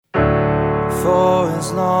For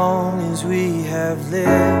as long as we have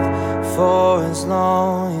lived, for as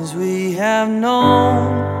long as we have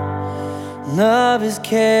known, love has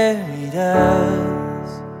carried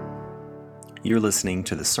us. You're listening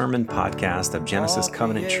to the sermon podcast of Genesis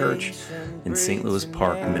Covenant Church in St. Louis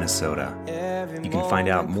Park, Minnesota. You can find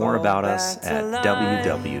out more about us at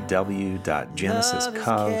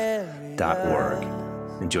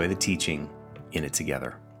www.genesiscov.org. Enjoy the teaching in it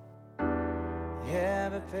together.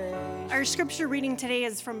 Our scripture reading today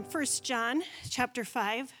is from 1 John chapter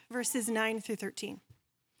 5, verses 9 through 13.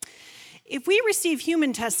 If we receive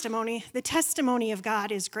human testimony, the testimony of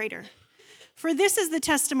God is greater. For this is the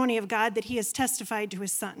testimony of God that he has testified to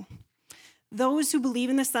his Son. Those who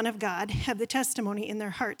believe in the Son of God have the testimony in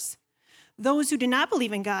their hearts. Those who do not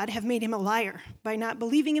believe in God have made him a liar by not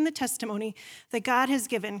believing in the testimony that God has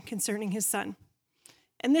given concerning his Son.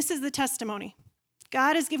 And this is the testimony.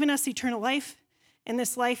 God has given us eternal life, and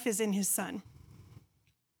this life is in his Son.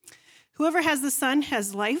 Whoever has the Son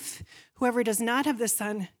has life. Whoever does not have the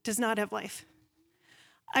Son does not have life.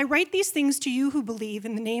 I write these things to you who believe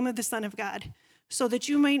in the name of the Son of God, so that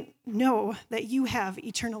you might know that you have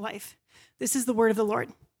eternal life. This is the word of the Lord.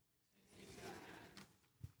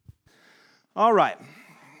 All right.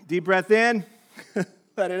 Deep breath in.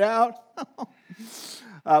 Let it out.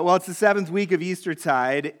 Well, it's the 7th week of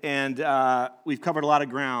Eastertide, and we've covered a lot of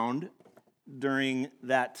ground during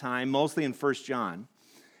that time, mostly in 1 John.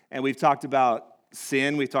 And we've talked about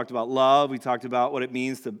sin, we've talked about love, we talked about what it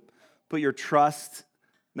means to put your trust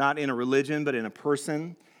not in a religion, but in a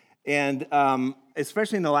person. And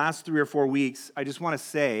especially in the last 3 or 4 weeks, I just want to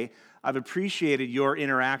say I've appreciated your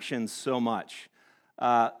interactions so much.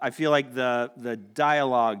 I feel like the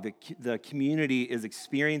dialogue the community is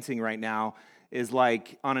experiencing right now is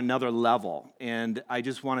like on another level. And I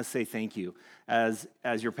just want to say thank you. As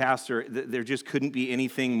your pastor, there just couldn't be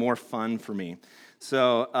anything more fun for me.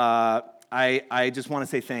 So I just want to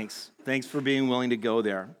say thanks. Thanks for being willing to go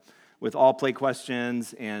there with all play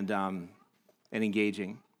questions and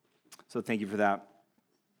engaging. So thank you for that.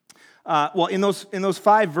 Well, in those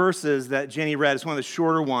 5 verses that Jenny read, it's one of the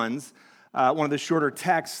shorter ones, one of the shorter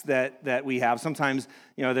texts that we have. Sometimes,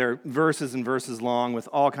 they're verses and verses long with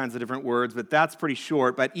all kinds of different words, but that's pretty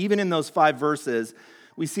short. But even in those 5 verses,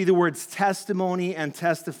 we see the words testimony and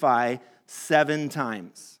testify 7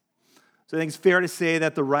 times. So I think it's fair to say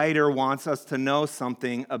that the writer wants us to know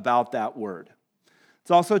something about that word.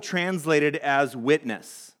 It's also translated as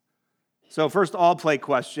witness. So first, all play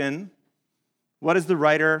question. What is the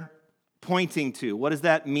writer pointing to? What does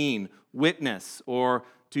that mean? Witness or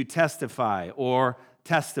to testify or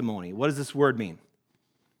testimony. What does this word mean?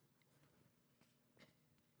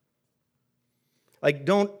 Like,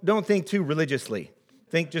 don't think too religiously.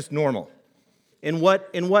 Think just normal. In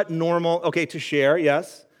what normal, okay, to share,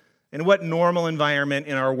 yes. In what normal environment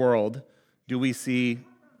in our world do we see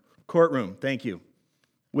courtroom? Thank you.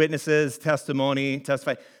 Witnesses, testimony,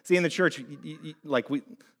 testify. See, in the church,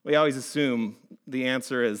 we always assume the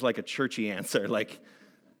answer is like a churchy answer, like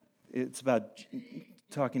it's about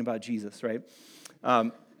talking about Jesus, right?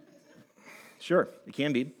 Sure, it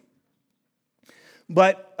can be.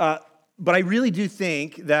 But I really do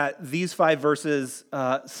think that these 5 verses,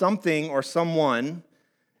 something or someone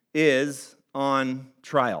is on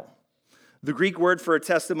trial. The Greek word for a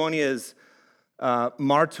testimony is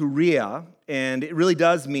marturia, and it really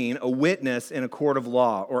does mean a witness in a court of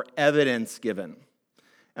law or evidence given.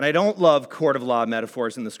 And I don't love court of law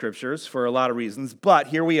metaphors in the scriptures for a lot of reasons, but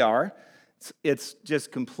here we are. It's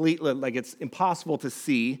just completely, it's impossible to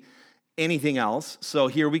see anything else. So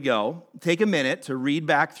here we go. Take a minute to read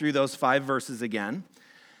back through those 5 verses again.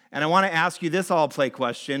 And I want to ask you this all play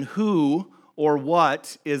question. Who or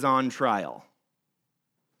what is on trial?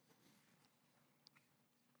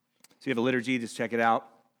 So you have a liturgy, just check it out.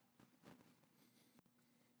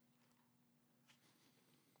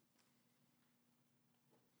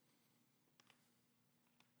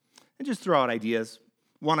 And just throw out ideas.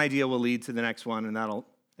 One idea will lead to the next one, and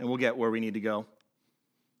we'll get where we need to go.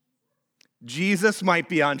 Jesus might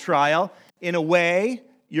be on trial. In a way,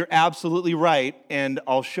 you're absolutely right, and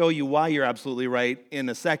I'll show you why you're absolutely right in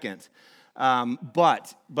a second.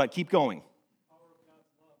 But keep going.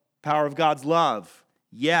 Power of God's love.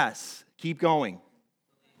 Yes, keep going.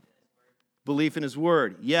 Belief in his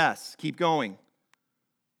word. Yes, keep going.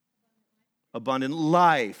 Abundant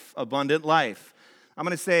life. Abundant life. I'm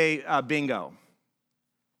going to say bingo.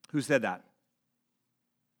 Who said that?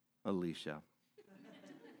 Alicia.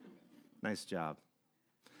 Nice job.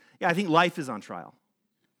 Yeah, I think life is on trial.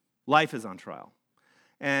 Life is on trial.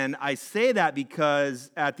 And I say that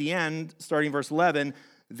because at the end, starting verse 11,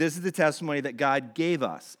 This is the testimony that God gave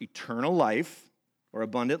us, eternal life or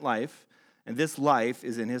abundant life, and this life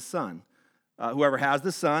is in his Son. Whoever has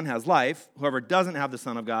the Son has life. Whoever doesn't have the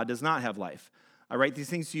Son of God does not have life. I write these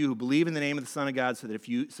things to you who believe in the name of the Son of God so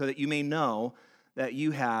that you may know that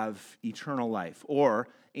you have eternal life, or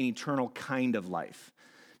an eternal kind of life.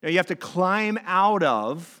 Now you have to climb out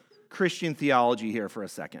of Christian theology here for a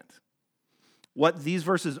second. What these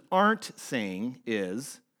verses aren't saying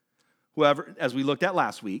is, whoever, as we looked at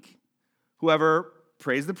last week, whoever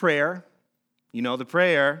prays the prayer, you know the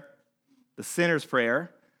prayer, the sinner's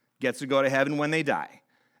prayer, gets to go to heaven when they die.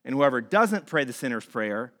 And whoever doesn't pray the sinner's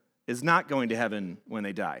prayer is not going to heaven when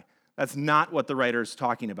they die. That's not what the writer's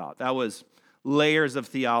talking about. That was layers of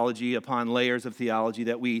theology upon layers of theology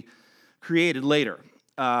that we created later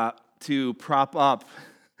to prop up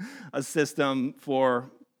a system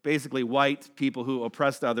for basically white people who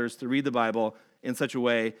oppressed others to read the Bible in such a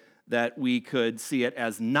way that we could see it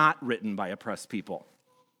as not written by oppressed people.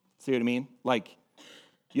 See what I mean? Like,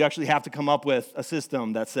 you actually have to come up with a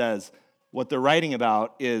system that says what they're writing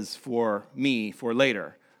about is for me, for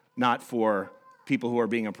later, not for people who are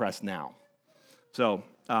being oppressed now. So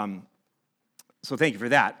thank you for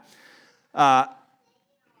that.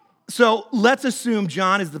 So let's assume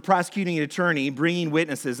John is the prosecuting attorney bringing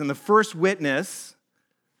witnesses, and the first witness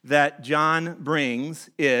that John brings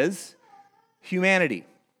is humanity,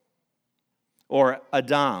 or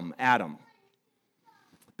Adam.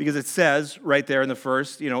 Because it says right there in the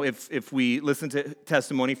first, if we listen to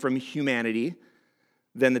testimony from humanity,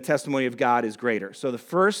 then the testimony of God is greater. So the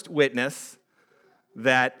first witness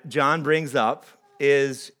that John brings up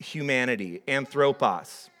is humanity,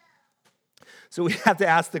 anthropos. So we have to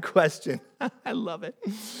ask the question. I love it.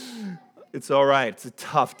 It's all right. It's a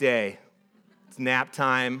tough day. It's nap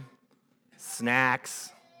time,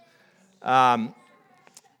 snacks.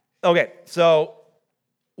 Okay, so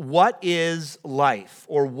what is life,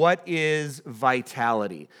 or what is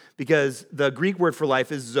vitality? Because the Greek word for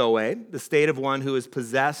life is zoe, the state of one who is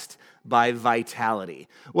possessed by vitality.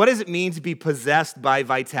 What does it mean to be possessed by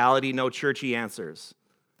vitality? No churchy answers.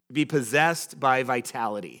 Be possessed by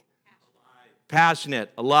vitality.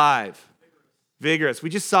 Passionate, alive, vigorous. We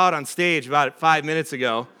just saw it on stage about 5 minutes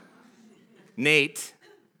ago. Nate,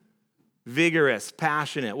 vigorous,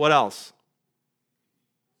 passionate. What else?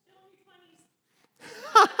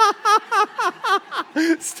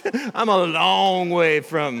 I'm a long way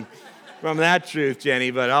from that truth,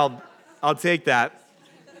 Jenny, but I'll take that.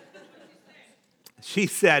 She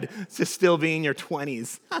said to still be in your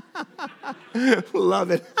 20s.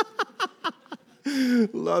 Love it.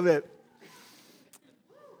 Love it.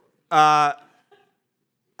 How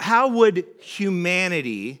would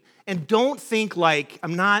humanity, and don't think like,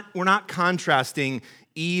 we're not contrasting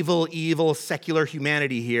evil, secular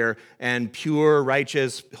humanity here and pure,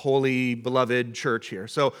 righteous, holy, beloved church here.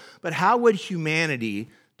 But how would humanity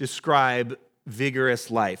describe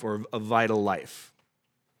vigorous life or a vital life?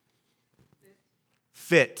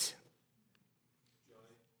 Fit.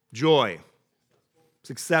 Joy.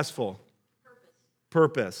 Successful.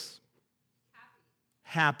 Purpose.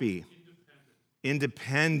 Happy.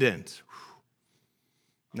 Independent.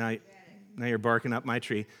 Now you're barking up my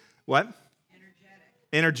tree. What?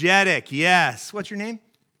 Energetic, yes. What's your name?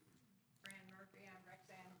 Fran Murphy. I'm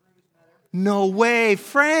Roxanne Brew's mother. No way.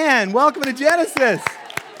 Fran, welcome to Genesis.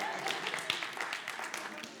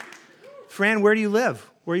 Fran, where do you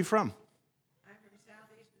live? Where are you from? I'm from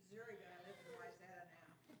southeast Missouri, but I live in Wayzata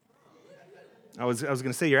now. I was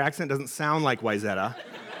going to say, your accent doesn't sound like Wayzata.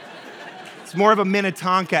 It's more of a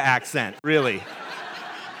Minnetonka accent, really.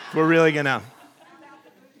 We're really going to...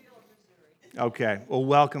 Okay, well,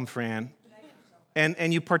 welcome, Fran.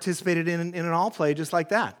 And you participated in an all play just like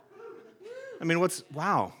that. I mean,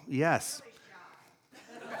 wow, yes.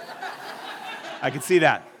 I can see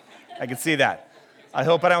that. I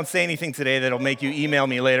hope I don't say anything today that'll make you email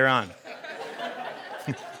me later on.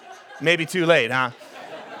 Maybe too late, huh?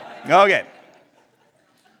 Okay.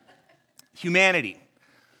 Humanity.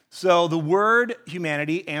 So the word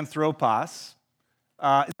humanity, anthropos,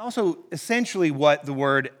 is also essentially what the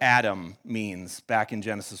word Adam means back in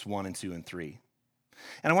Genesis 1 and 2 and 3.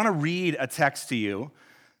 And I want to read a text to you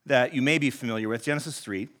that you may be familiar with, Genesis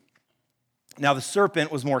 3. Now the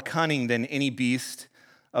serpent was more cunning than any beast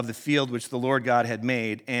of the field which the Lord God had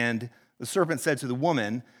made. And the serpent said to the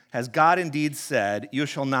woman, "Has God indeed said, 'You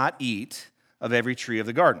shall not eat of every tree of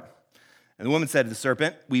the garden'?" And the woman said to the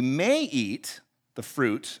serpent, "We may eat the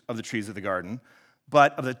fruit of the trees of the garden,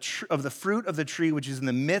 but of the fruit of the tree which is in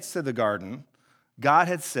the midst of the garden, God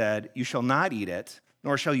had said, 'You shall not eat it,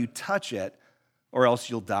 nor shall you touch it, or else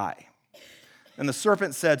you'll die.' And the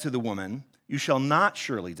serpent said to the woman, you shall not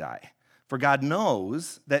surely die. For God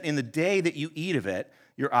knows that in the day that you eat of it,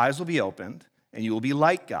 your eyes will be opened, and you will be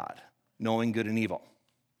like God, knowing good and evil.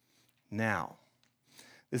 Now,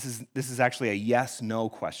 this is actually a yes-no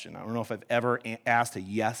question. I don't know if I've ever asked a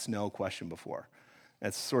yes-no question before.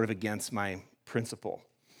 That's sort of against my principle.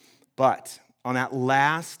 But on that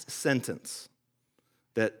last sentence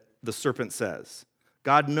that the serpent says,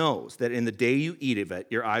 God knows that in the day you eat of it,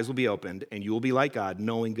 your eyes will be opened, and you will be like God,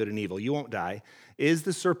 knowing good and evil. You won't die. Is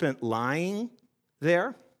the serpent lying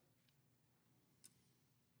there?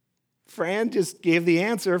 Fran just gave the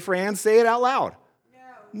answer. Fran, say it out loud.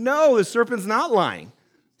 No, the serpent's not lying.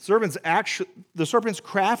 The serpent's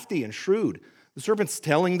crafty and shrewd. The serpent's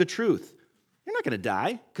telling the truth. You're not going to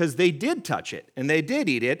die because they did touch it, and they did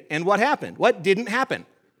eat it, and what happened? What didn't happen?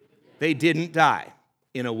 They didn't die,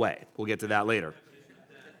 in a way. We'll get to that later.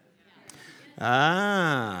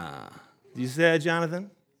 You said,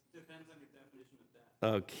 Jonathan? Depends on your definition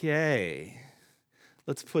of death. Okay.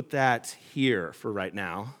 Let's put that here for right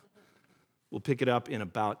now. We'll pick it up in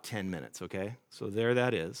about 10 minutes, okay? So there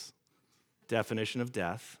that is. Definition of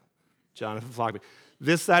death. Jonathan Flockman.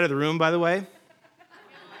 This side of the room, by the way.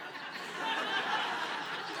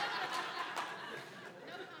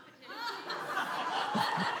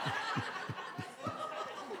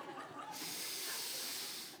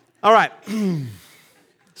 All right.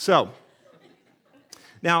 So,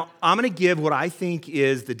 now I'm going to give what I think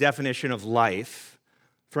is the definition of life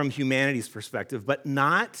from humanity's perspective, but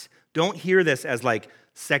don't hear this as like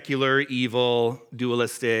secular, evil,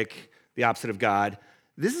 dualistic, the opposite of God.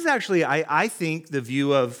 This is actually, I think, the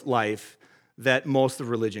view of life that most of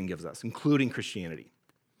religion gives us, including Christianity.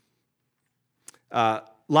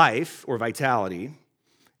 Life, or vitality,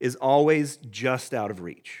 is always just out of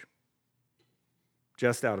reach.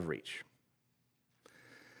 Just out of reach.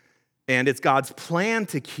 And it's God's plan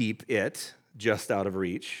to keep it just out of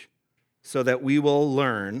reach so that we will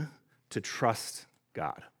learn to trust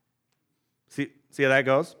God. See how that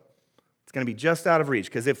goes? It's going to be just out of reach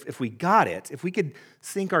because if we got it, if we could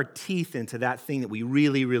sink our teeth into that thing that we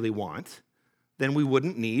really, really want, then we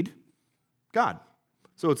wouldn't need God.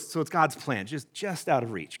 So it's God's plan, just out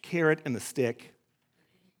of reach. Carrot and the stick.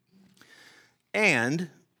 And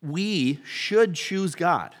we should choose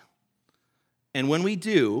God. And when we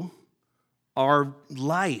do, our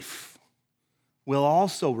life will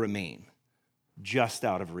also remain just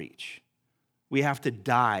out of reach. We have to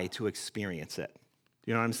die to experience it.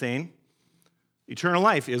 You know what I'm saying? Eternal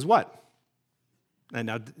life is what? And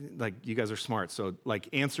now, like, you guys are smart, so, like,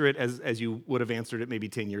 answer it as you would have answered it maybe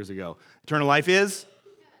 10 years ago. Eternal life is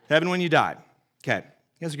heaven when you die. Okay.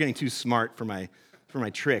 You guys are getting too smart for my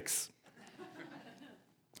tricks.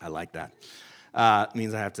 I like that. It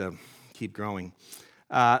means I have to keep growing.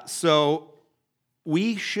 So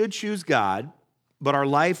we should choose God, but our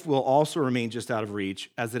life will also remain just out of reach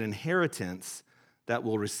as an inheritance that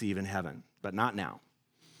we'll receive in heaven, but not now.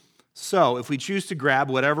 So if we choose to grab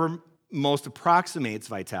whatever most approximates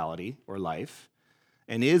vitality or life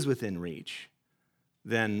and is within reach,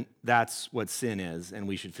 then that's what sin is, and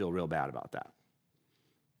we should feel real bad about that.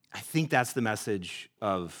 I think that's the message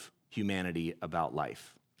of humanity about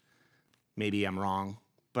life. Maybe I'm wrong,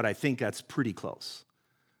 but I think that's pretty close.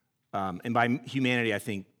 And by humanity, I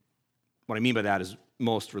think what I mean by that is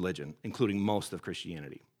most religion, including most of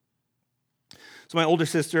Christianity. So my older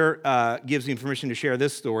sister gives me permission to share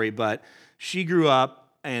this story, but she grew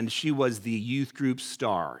up and she was the youth group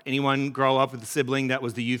star. Anyone grow up with a sibling that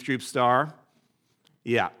was the youth group star?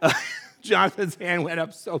 Yeah. Jonathan's hand went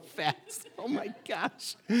up so fast. Oh my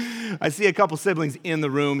gosh. I see a couple siblings in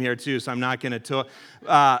the room here too, so I'm not going to talk.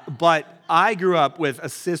 But I grew up with a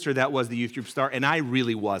sister that was the youth group star, and I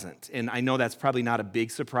really wasn't. And I know that's probably not a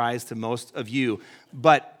big surprise to most of you,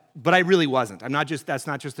 but I really wasn't. That's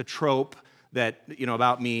not just a trope that,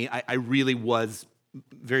 about me. I really was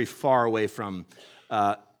very far away from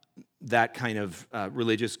that kind of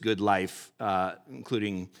religious good life,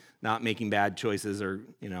 including not making bad choices or.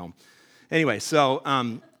 Anyway,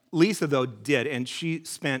 so Lisa, though, did, and she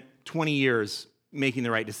spent 20 years making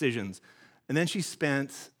the right decisions. And then she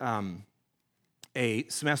spent a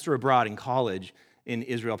semester abroad in college in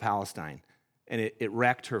Israel, Palestine. And it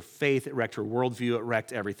wrecked her faith, it wrecked her worldview, it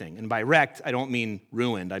wrecked everything. And by wrecked, I don't mean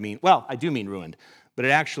ruined. I do mean ruined. But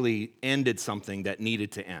it actually ended something that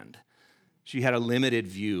needed to end. She had a limited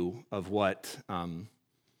view of what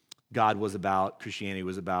God was about, Christianity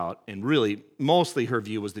was about, and really, mostly her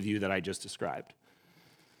view was the view that I just described.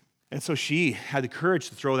 And so she had the courage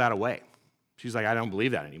to throw that away. She's like, I don't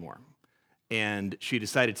believe that anymore. And she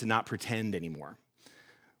decided to not pretend anymore.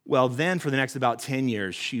 Well, then for the next about 10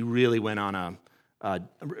 years, she really went on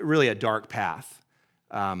really a dark path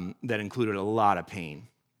that included a lot of pain.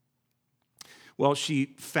 Well,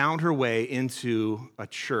 she found her way into a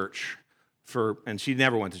church and she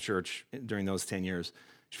never went to church during those 10 years.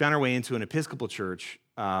 She found her way into an Episcopal church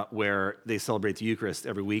where they celebrate the Eucharist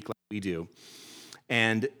every week like we do.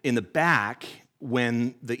 And in the back,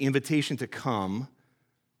 when the invitation to come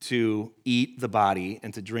to eat the body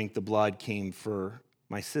and to drink the blood came for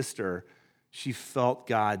my sister, she felt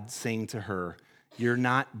God saying to her, "You're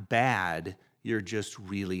not bad, you're just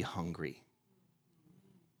really hungry."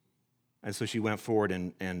 And so she went forward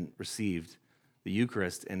and received the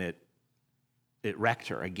Eucharist, and it wrecked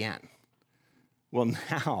her again. Well,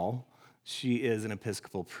 now she is an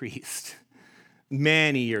Episcopal priest.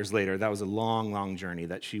 Many years later, that was a long, long journey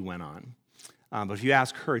that she went on. But if you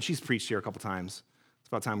ask her, and she's preached here a couple times, it's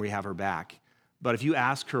about time we have her back. But if you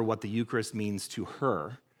ask her what the Eucharist means to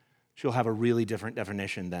her, she'll have a really different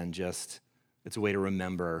definition than just, it's a way to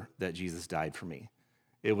remember that Jesus died for me.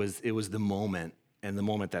 It was the moment, and the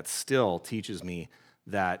moment that still teaches me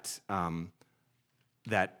that,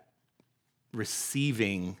 that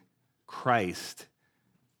receiving Christ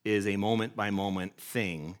is a moment-by-moment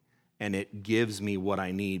thing, and it gives me what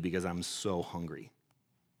I need because I'm so hungry.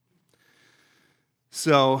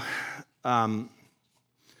 So,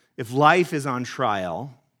 if life is on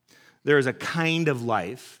trial, there is a kind of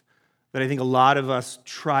life that I think a lot of us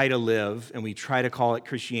try to live, and we try to call it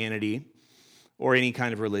Christianity or any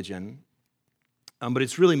kind of religion. But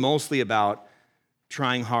it's really mostly about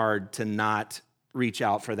trying hard to not reach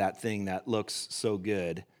out for that thing that looks so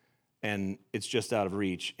good, and it's just out of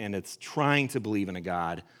reach. And it's trying to believe in a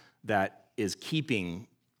God that is keeping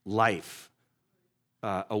life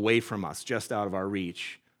away from us, just out of our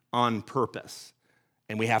reach, on purpose.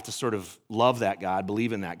 And we have to sort of love that God,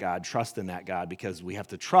 believe in that God, trust in that God, because we have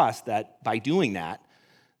to trust that by doing that,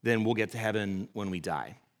 then we'll get to heaven when we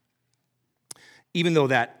die. Even though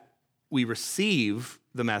that we receive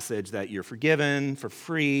the message that you're forgiven for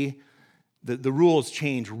free, the rules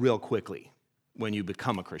change real quickly when you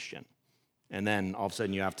become a Christian. And then all of a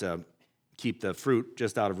sudden you have to keep the fruit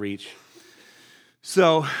just out of reach.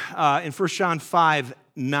 So in 1 John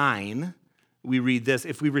 5:9, we read this: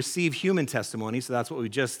 if we receive human testimony, so that's what we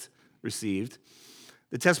just received,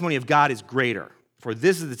 the testimony of God is greater. For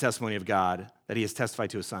this is the testimony of God, that he has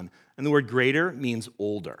testified to his Son. And the word greater means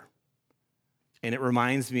older. And it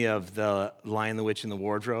reminds me of the Lion, the Witch, and the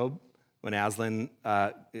Wardrobe, when Aslan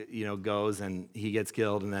goes and he gets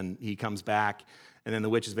killed and then he comes back. And then the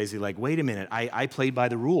witch is basically like, wait a minute, I played by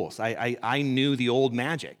the rules. I knew the old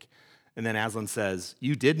magic. And then Aslan says,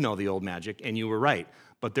 you did know the old magic and you were right,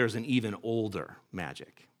 but there's an even older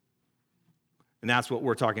magic. And that's what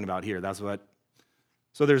we're talking about here.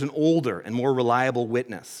 So there's an older and more reliable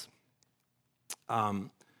witness. And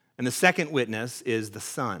the second witness is the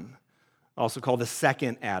Son, also called the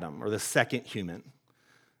second Adam or the second human.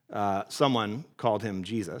 Someone called him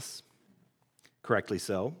Jesus, correctly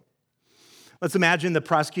so. Let's imagine the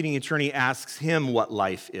prosecuting attorney asks him what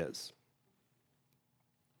life is.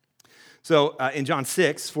 So in John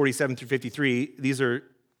 6, 47 through 53, these are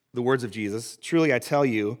the words of Jesus. Truly I tell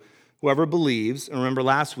you, whoever believes, and remember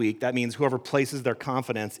last week, that means whoever places their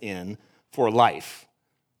confidence in for life,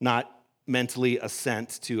 not mentally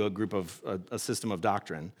assent to a system of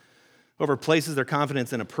doctrine. Whoever places their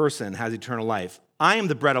confidence in a person has eternal life. I am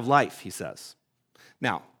the bread of life, he says.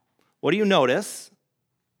 Now, what do you notice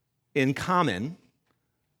in common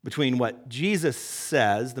between what Jesus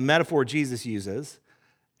says, the metaphor Jesus uses,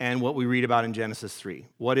 and what we read about in Genesis 3?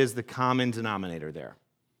 What is the common denominator there?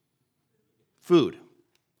 Food.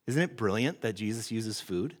 Isn't it brilliant that Jesus uses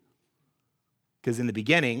food? Because in the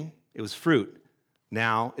beginning, it was fruit.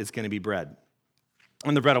 Now it's going to be bread.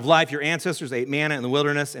 I'm the bread of life. Your ancestors ate manna in the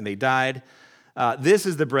wilderness and they died. This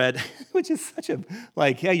is the bread, which is such a,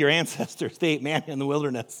 your ancestors, they ate manna in the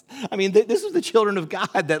wilderness. I mean, this is the children of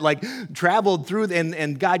God that traveled through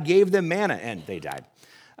and God gave them manna and they died.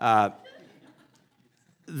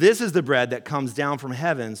 This is the bread that comes down from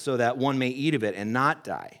heaven so that one may eat of it and not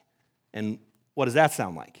die. And what does that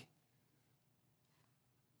sound like?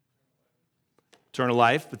 Eternal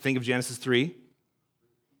life, but think of Genesis 3.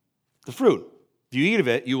 The fruit. If you eat of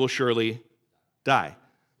it, you will surely die.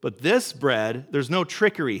 But this bread, there's no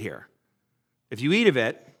trickery here. If you eat of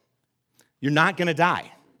it, you're not going to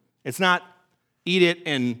die. It's not eat it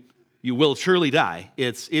and you will surely die.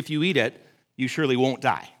 It's if you eat it, you surely won't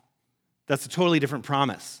die. That's a totally different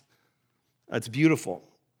promise. That's beautiful.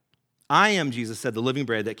 I am, Jesus said, the living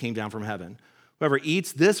bread that came down from heaven. Whoever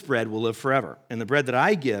eats this bread will live forever. And the bread that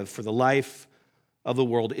I give for the life of the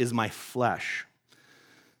world is my flesh.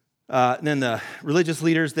 Then the religious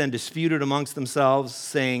leaders then disputed amongst themselves,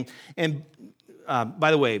 saying, and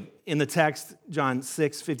by the way, in the text, John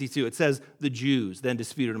 6:52, it says the Jews then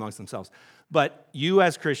disputed amongst themselves. But you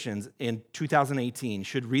as Christians in 2018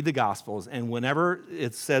 should read the Gospels, and whenever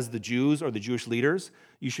it says the Jews or the Jewish leaders,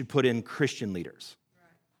 you should put in Christian leaders.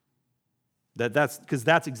 That's because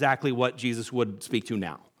that's exactly what Jesus would speak to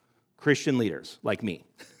now. Christian leaders like me.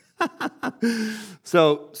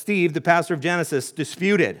 So Steve, the pastor of Genesis,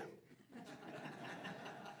 disputed,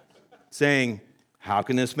 saying, "How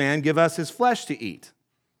can this man give us his flesh to eat?"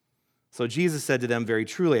 So Jesus said to them, "Very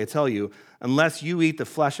truly, I tell you, unless you eat the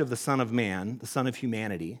flesh of the Son of Man, the Son of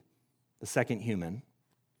humanity, the second human,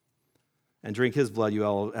 and drink his blood, you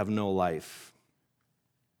all have no life."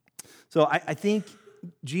 So I think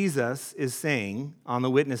Jesus is saying on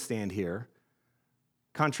the witness stand here,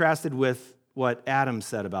 contrasted with what Adam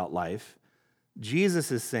said about life,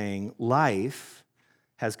 Jesus is saying life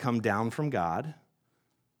has come down from God.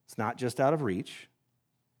 It's not just out of reach.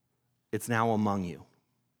 It's now among you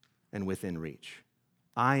and within reach.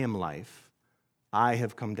 I am life. I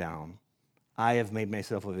have come down. I have made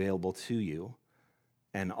myself available to you,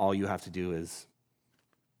 and all you have to do is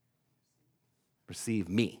receive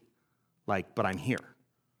me. But I'm here.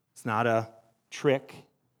 It's not a trick.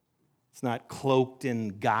 It's not cloaked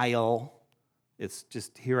in guile. It's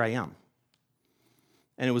just, here I am.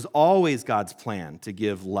 And it was always God's plan to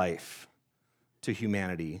give life to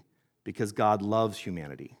humanity because God loves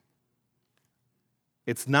humanity.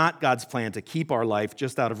 It's not God's plan to keep our life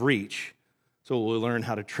just out of reach so we'll learn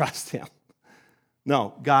how to trust him.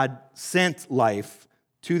 No, God sent life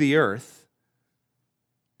to the earth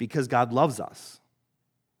because God loves us.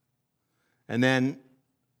 And then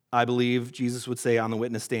I believe Jesus would say on the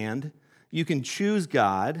witness stand, you can choose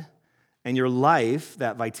God, and your life,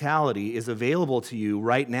 that vitality, is available to you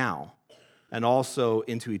right now and also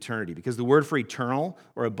into eternity. Because the word for eternal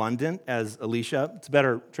or abundant, as Alicia, it's a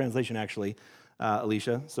better translation actually,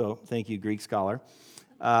 Alicia, so thank you, Greek scholar,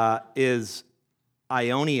 is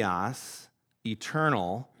aionios,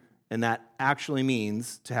 eternal, and that actually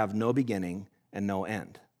means to have no beginning and no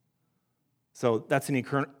end. So that's an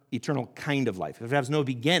eternal kind of life. If it has no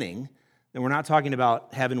beginning, then we're not talking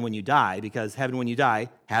about heaven when you die, because heaven when you die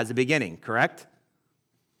has a beginning, correct?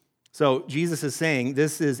 So Jesus is saying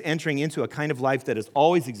this is entering into a kind of life that has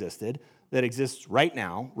always existed, that exists right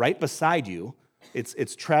now, right beside you.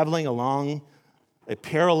 It's traveling along a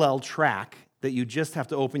parallel track that you just have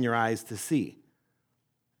to open your eyes to see.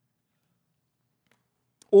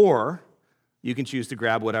 Or you can choose to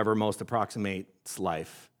grab whatever most approximates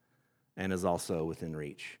life and is also within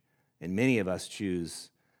reach. And many of us choose,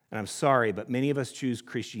 and I'm sorry, but many of us choose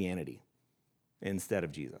Christianity instead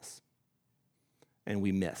of Jesus. And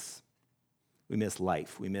we miss. We miss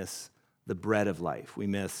life. We miss the bread of life.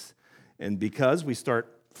 And because we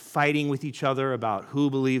start fighting with each other about who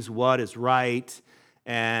believes what is right,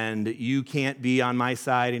 and you can't be on my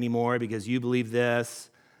side anymore because you believe this,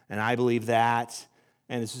 and I believe that,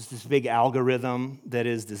 and it's just this big algorithm that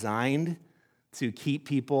is designed to keep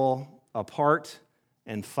people apart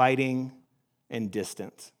and fighting and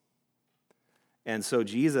distant. And so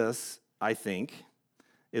Jesus, I think,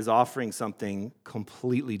 is offering something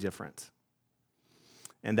completely different.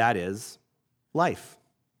 And that is life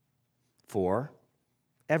for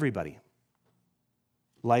everybody.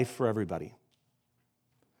 Life for everybody.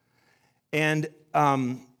 And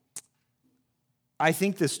I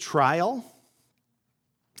think this trial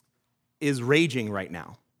is raging right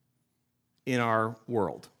now in our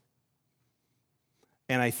world.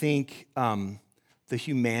 And I think the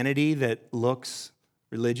humanity that looks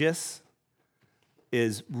religious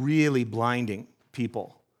is really blinding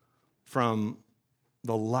people from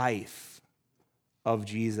the life of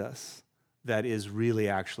Jesus that is really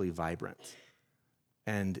actually vibrant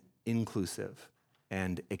and inclusive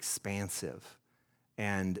and expansive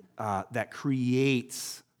and that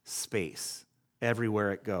creates space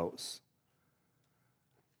everywhere it goes,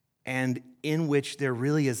 and in which there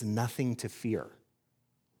really is nothing to fear.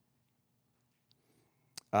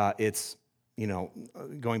 It's,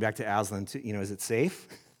 going back to Aslan, is it safe?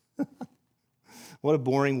 What a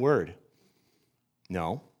boring word.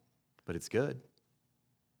 No, but it's good.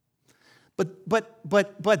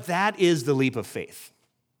 But that is the leap of faith.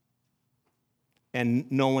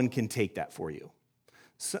 And no one can take that for you.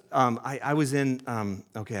 So, I was in,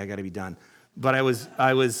 okay, I gotta be done. But I was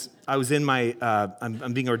in my,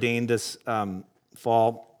 I'm being ordained this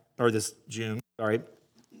fall, or this June, sorry.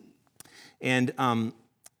 And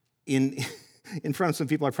in front of some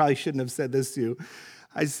people I probably shouldn't have said this to.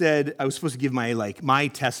 I said, I was supposed to give my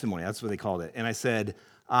testimony, that's what they called it. And I said,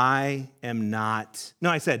 I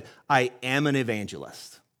said, I am an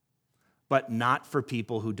evangelist, but not for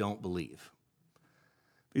people who don't believe.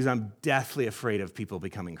 Because I'm deathly afraid of people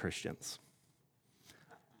becoming Christians.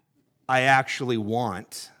 I actually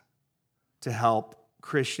want to help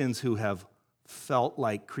Christians who have felt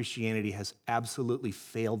like Christianity has absolutely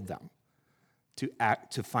failed them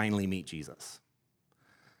to finally meet Jesus.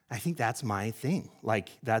 I think that's my thing. Like,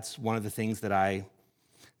 that's one of the things that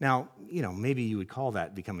now, maybe you would call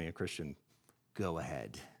that becoming a Christian. Go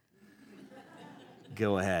ahead.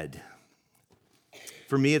 Go ahead.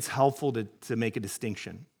 For me, it's helpful to make a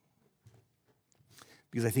distinction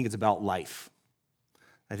because I think it's about life.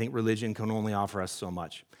 I think religion can only offer us so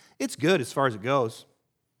much. It's good as far as it goes.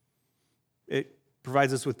 It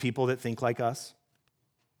provides us with people that think like us.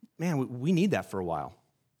 Man, we need that for a while.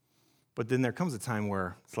 But then there comes a time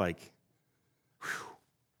where it's like,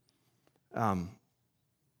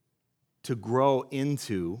 to grow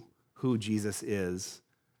into who Jesus is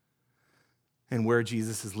and where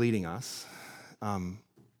Jesus is leading us,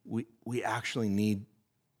 we actually need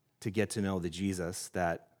to get to know the Jesus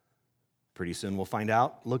that pretty soon we'll find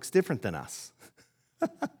out looks different than us,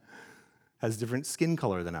 has different skin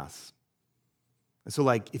color than us. And so,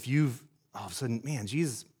 like, if you've all of a sudden, man,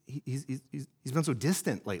 Jesus, he's been so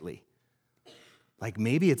distant lately. Like,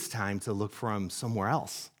 maybe it's time to look for him somewhere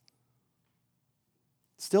else.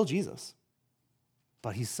 Still Jesus,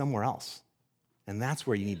 but he's somewhere else. And that's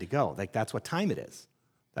where you need to go. Like, that's what time it is.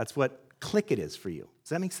 That's what click it is for you. Does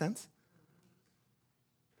that make sense?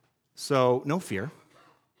 So, no fear.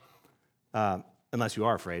 Unless you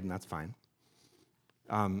are afraid, and that's fine.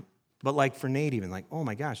 But like for Nate even, like, oh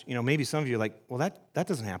my gosh, maybe some of you are like, well, that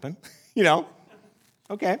doesn't happen.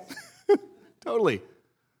 Okay, totally.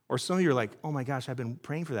 Or some of you are like, oh my gosh, I've been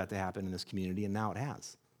praying for that to happen in this community, and now it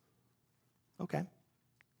has. Okay.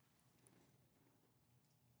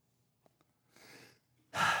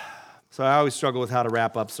 So I always struggle with how to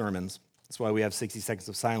wrap up sermons. That's why we have 60 seconds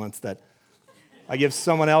of silence, that I give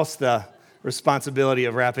someone else the responsibility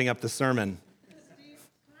of wrapping up the sermon. Steve,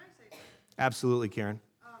 can I say something? Absolutely, Karen.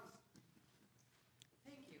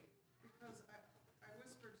 Thank you, because I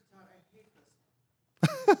whispered to Todd, I hate this.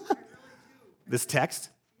 I really do. This text?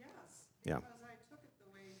 Yes. Yeah. Because I took it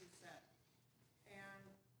the way you said. And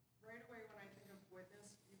right away when I think of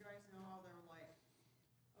witness, you guys know how they're like,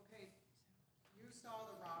 okay, you saw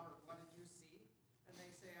the robber, what did you see? And they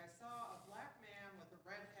say, I saw a black man with a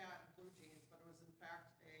red hat and blue jeans, but it was in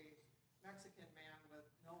fact a Mexican man with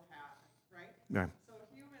no hat, right? Right. So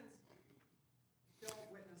humans don't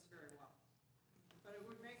witness very well. But it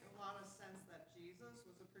would make a lot of sense that Jesus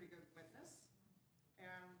was a pretty good witness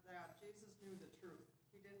and that Jesus knew the truth.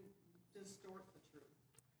 He didn't distort the truth.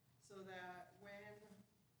 So that when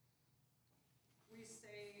we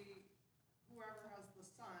say whoever has the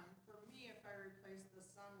Son, for me, if I replace the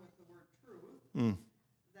Son with the word truth,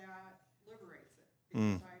 that liberates it.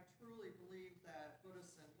 Because I truly believe that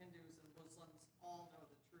Buddhists and Hindus and Muslims all know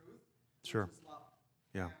the truth, Sure. which is love.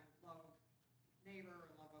 Yeah. And love of neighbor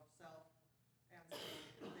and love of self. And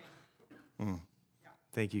so, yeah.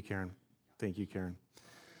 Thank you, Karen. Thank you, Karen.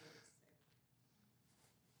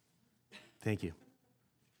 Thank you.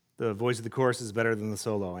 The voice of the chorus is better than the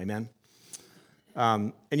solo. Amen.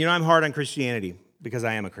 And I'm hard on Christianity because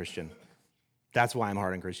I am a Christian. That's why I'm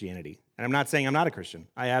hard on Christianity. And I'm not saying I'm not a Christian.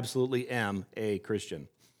 I absolutely am a Christian.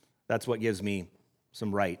 That's what gives me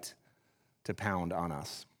some right to pound on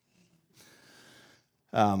us.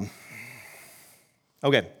 Okay.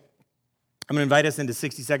 I'm going to invite us into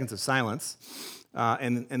 60 seconds of silence.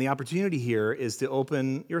 And the opportunity here is to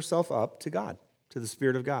open yourself up to God, to the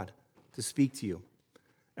Spirit of God, to speak to you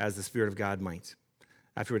as the Spirit of God might.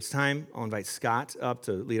 After it's time, I'll invite Scott up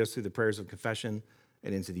to lead us through the prayers of confession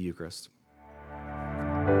and into the Eucharist.